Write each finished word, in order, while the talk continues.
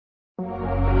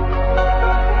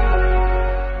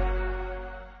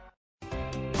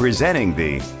Presenting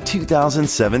the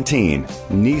 2017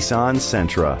 Nissan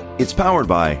Sentra. It's powered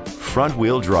by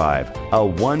front-wheel drive, a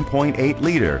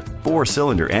 1.8-liter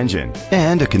four-cylinder engine,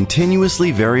 and a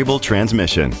continuously variable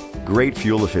transmission. Great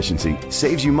fuel efficiency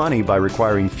saves you money by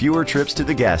requiring fewer trips to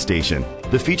the gas station.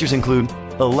 The features include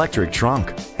electric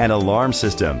trunk, an alarm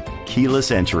system,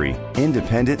 keyless entry,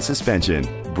 independent suspension,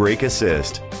 brake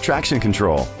assist, traction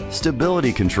control,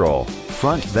 stability control,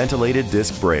 front ventilated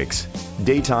disc brakes,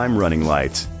 daytime running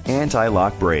lights,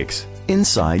 anti-lock brakes.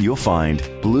 Inside you'll find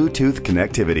Bluetooth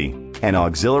connectivity, an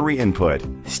auxiliary input,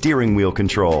 steering wheel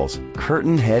controls,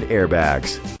 curtain head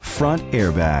airbags, front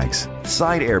airbags,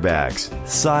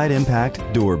 side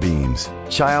impact door beams,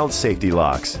 child safety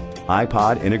locks,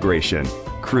 iPod integration,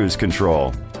 cruise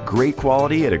control. Great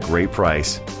quality at a great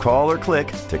price. Call or click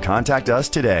to contact us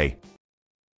today.